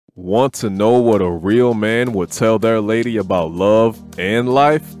Want to know what a real man would tell their lady about love and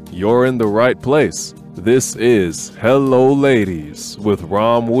life? You're in the right place. This is Hello Ladies with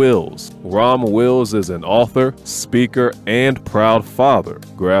Rom Wills. Rom Wills is an author, speaker, and proud father.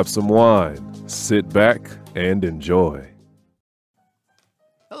 Grab some wine, sit back, and enjoy.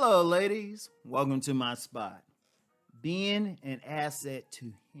 Hello, ladies. Welcome to my spot. Being an asset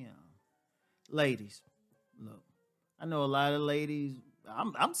to him. Ladies, look, I know a lot of ladies.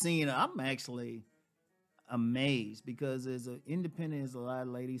 I'm actually amazed because as an independent as a lot of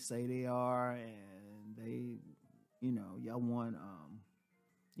ladies say they are, and they, y'all want,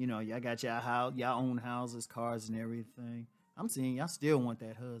 y'all got y'all house, y'all own houses, cars, and everything. I'm seeing y'all still want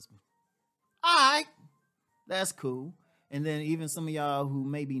that husband. All right, that's cool. And then even some of y'all who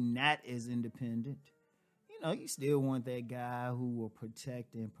maybe not as independent, you still want that guy who will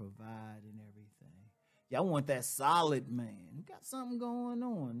protect and provide and everything. Y'all want that solid man who got something going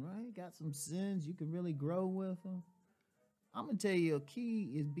on, right? Got some sins you can really grow with him. I'm gonna tell you, a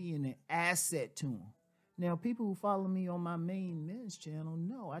key is being an asset to him. Now, people who follow me on my main men's channel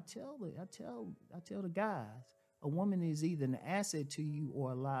know I tell the guys, a woman is either an asset to you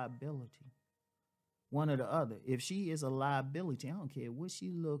or a liability. One or the other. If she is a liability, I don't care what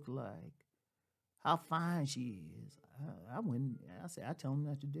she look like, how fine she is. I tell them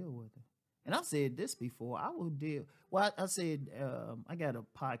not to deal with her. And I've said this before. I will deal. Well, I said I got a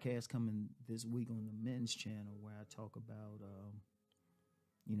podcast coming this week on the men's channel where I talk about,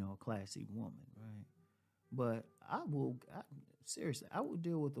 a classy woman, right? But seriously, I will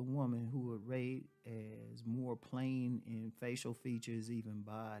deal with a woman who would rate as more plain in facial features, even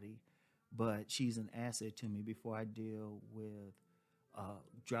body, but she's an asset to me before I deal with a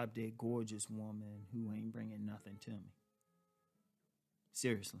drop dead gorgeous woman who ain't bringing nothing to me.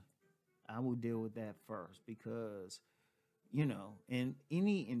 Seriously. I will deal with that first because, and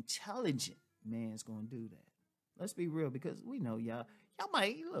any intelligent man's going to do that. Let's be real because we know y'all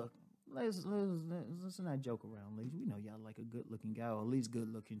might, look, let's not joke around, ladies. We know y'all like a good looking guy, or at least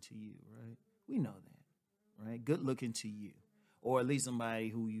good looking to you, right? We know that, right? Good looking to you, or at least somebody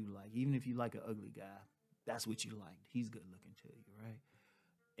who you like. Even if you like an ugly guy, that's what you like. He's good looking to you, right?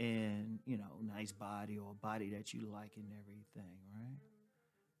 And, nice body or a body that you like and everything, right?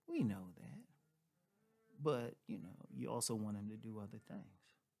 We know that. But, you also want him to do other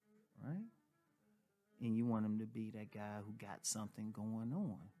things, right? And you want him to be that guy who got something going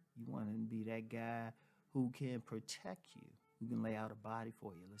on. You want him to be that guy who can protect you, who can lay out a body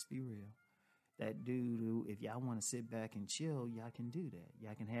for you. Let's be real. That dude who, if y'all want to sit back and chill, y'all can do that.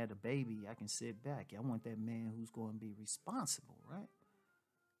 Y'all can have the baby. Y'all can sit back. Y'all want that man who's going to be responsible, right?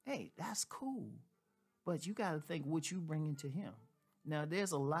 Hey, that's cool. But you got to think what you bringing to him. Now,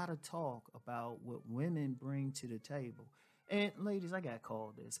 there's a lot of talk about what women bring to the table. And ladies, I got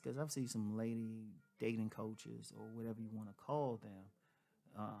called this because I've seen some lady dating coaches or whatever you want to call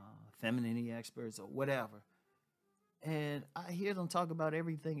them, femininity experts or whatever. And I hear them talk about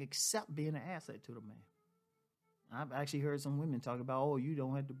everything except being an asset to the man. I've actually heard some women talk about, oh, you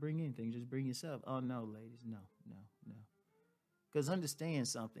don't have to bring anything, just bring yourself. Oh, no, ladies, no. Because understand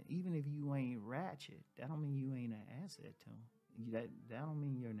something, even if you ain't ratchet, that don't mean you ain't an asset to him. That don't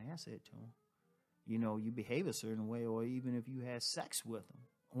mean you're an asset to him. You behave a certain way, or even if you had sex with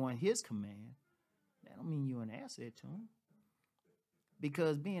him on his command, that don't mean you're an asset to him.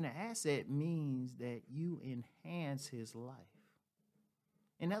 Because being an asset means that you enhance his life.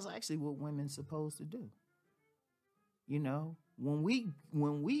 And that's actually what women's supposed to do. When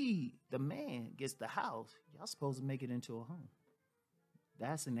the man gets the house, y'all supposed to make it into a home.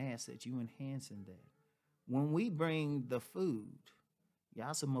 That's an asset. You enhancing that. When we bring the food,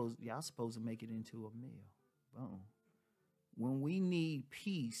 y'all supposed to make it into a meal. Boom. When we need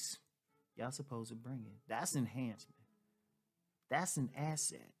peace, y'all supposed to bring it. That's enhancement. That's an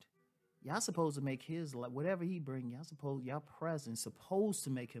asset. Y'all supposed to make his life, whatever he bring, y'all presence supposed to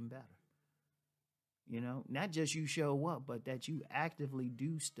make him better. Not just you show up, but that you actively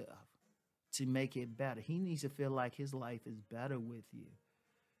do stuff to make it better. He needs to feel like his life is better with you,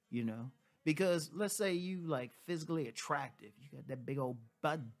 Because let's say you like physically attractive. You got that big old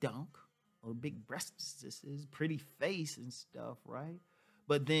butt dunk or big breasts, pretty face and stuff, right?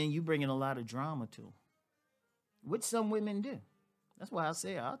 But then you bring in a lot of drama to them, which some women do. That's why I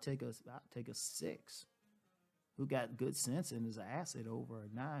say I'll take a 6 who got good sense and is an asset over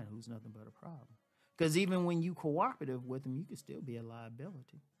a 9 who's nothing but a problem. Because even when you cooperative with them, you can still be a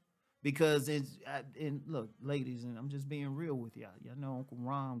liability. Because and look, ladies, and I'm just being real with y'all. Y'all know Uncle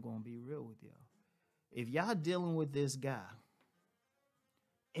Rom gonna be real with y'all. If y'all dealing with this guy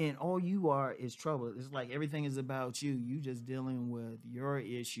and all you are is trouble. It's like everything is about you. You just dealing with your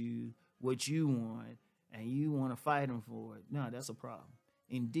issue, what you want, and you want to fight them for it. No, that's a problem.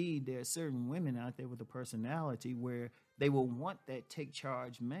 Indeed, there are certain women out there with a personality where they will want that take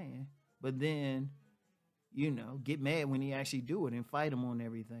charge man, but then, get mad when he actually do it and fight him on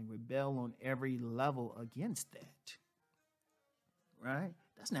everything, rebel on every level against that. Right?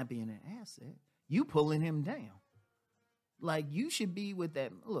 That's not being an asset. You pulling him down. Like, you should be with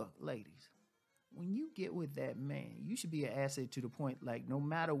that. Look, ladies, when you get with that man, you should be an asset to the point, like, no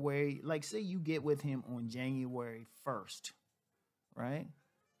matter where, like, say you get with him on January 1st, right?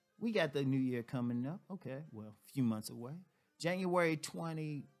 We got the new year coming up. Okay, well, a few months away. January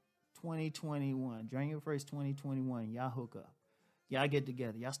 2021, January 1st, 2021, y'all hook up. Y'all get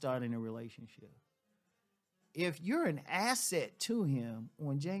together. Y'all start in a relationship. If you're an asset to him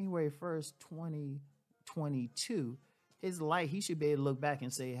on January 1st, 2022, his life, he should be able to look back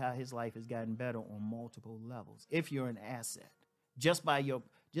and say how his life has gotten better on multiple levels. If you're an asset, just by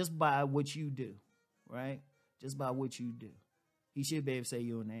what you do, right? Just by what you do, he should be able to say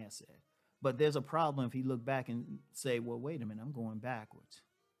you're an asset. But there's a problem if he look back and say, well, wait a minute, I'm going backwards.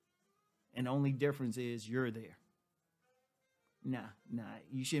 And the only difference is you're there. Nah,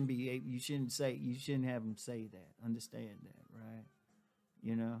 you shouldn't have him say that. Understand that, right?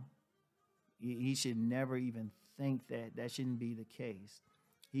 He should never even think that. That shouldn't be the case.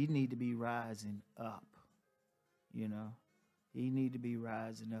 He need to be rising up. He need to be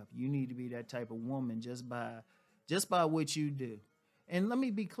rising up. You need to be that type of woman just by what you do. And let me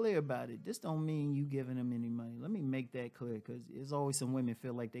be clear about it. This don't mean you giving him any money. Let me make that clear, because there's always some women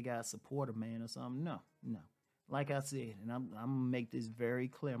feel like they got to support a man or something. No. Like I said, and I'm going to make this very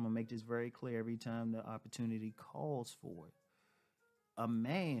clear. I'm going to make this very clear every time the opportunity calls for it. A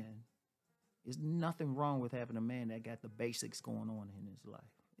man, there's nothing wrong with having a man that got the basics going on in his life.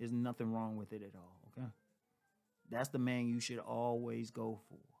 There's nothing wrong with it at all, okay? That's the man you should always go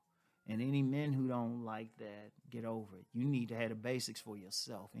for. And any men who don't like that, get over it. You need to have the basics for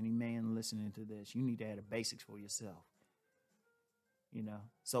yourself. Any man listening to this, you need to have the basics for yourself.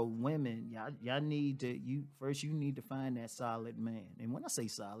 So women, y'all need to, you need to find that solid man. And when I say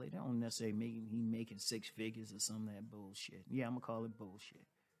solid, I don't necessarily mean he making six figures or some of that bullshit. Yeah, I'm gonna call it bullshit.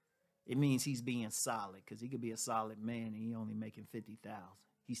 It means he's being solid, because he could be a solid man and he only making 50,000.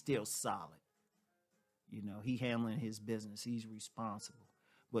 He's still solid. He handling his business. He's responsible.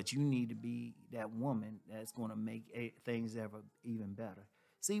 But you need to be that woman that's going to make things ever even better.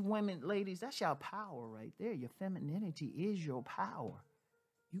 See, women, ladies, that's your power right there. Your femininity is your power.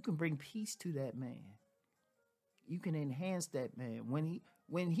 You can bring peace to that man. You can enhance that man.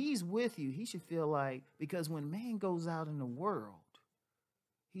 When he's with you, he should feel like, because when man goes out in the world,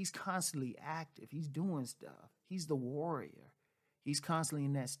 he's constantly active. He's doing stuff. He's the warrior. He's constantly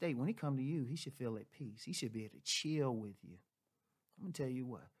in that state. When he come to you, he should feel at peace. He should be able to chill with you. I'm going to tell you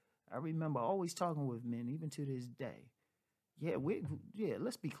what. I remember always talking with men, even to this day. Yeah,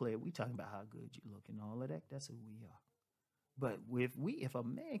 let's be clear. We talking about how good you look and all of that. That's who we are. But if a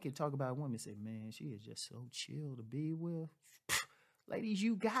man can talk about a woman and say, man, she is just so chill to be with, ladies,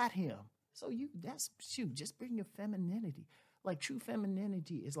 you got him. So just bring your femininity. Like, true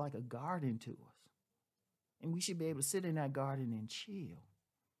femininity is like a garden to us. And we should be able to sit in that garden and chill.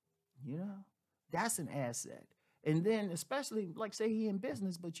 That's an asset. And then, especially, like, say he in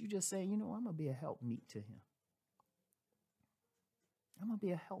business, but you just say, I'm going to be a helpmeet to him. I'm going to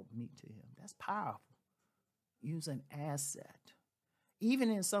be a helpmeet to him. That's powerful. Use an asset. Even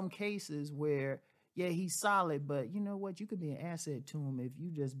in some cases where, yeah, he's solid, but you know what? You could be an asset to him if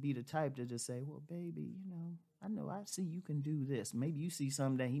you just be the type to just say, well, baby, I know I see you can do this. Maybe you see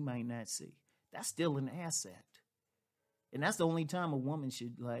something that he might not see. That's still an asset. And that's the only time a woman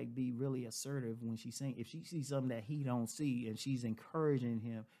should, like, be really assertive when she's saying, if she sees something that he don't see and she's encouraging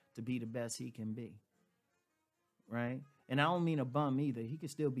him to be the best he can be. Right? And I don't mean a bum either. He can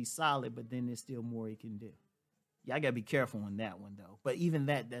still be solid, but then there's still more he can do. Yeah, I got to be careful on that one, though. But even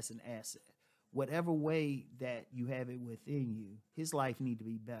that's an asset. Whatever way that you have it within you, his life need to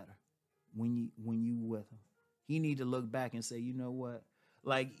be better when you with him. He need to look back and say, you know what?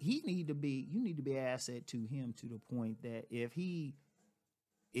 Like, you need to be an asset to him to the point that if he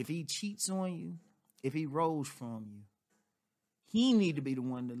cheats on you, if he rolls from you, he need to be the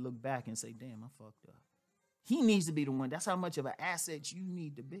one to look back and say, damn, I fucked up. He needs to be the one. That's how much of an asset you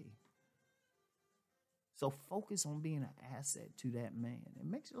need to be. So focus on being an asset to that man. It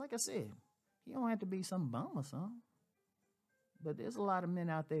makes it, like I said, he don't have to be some bum or something. But there's a lot of men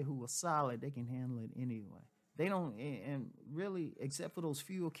out there who are solid. They can handle it anyway. They don't, and really, except for those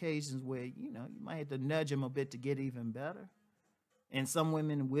few occasions where, you might have to nudge them a bit to get even better. And some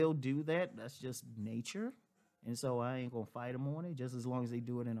women will do that. That's just nature. And so I ain't gonna fight them on it, just as long as they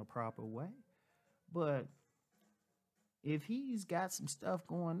do it in a proper way. But if he's got some stuff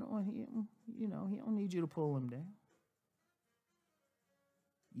going on, he don't need you to pull him down.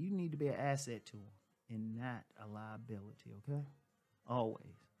 You need to be an asset to him and not a liability, okay?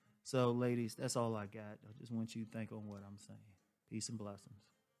 Always. So, ladies, that's all I got. I just want you to think on what I'm saying. Peace and blessings.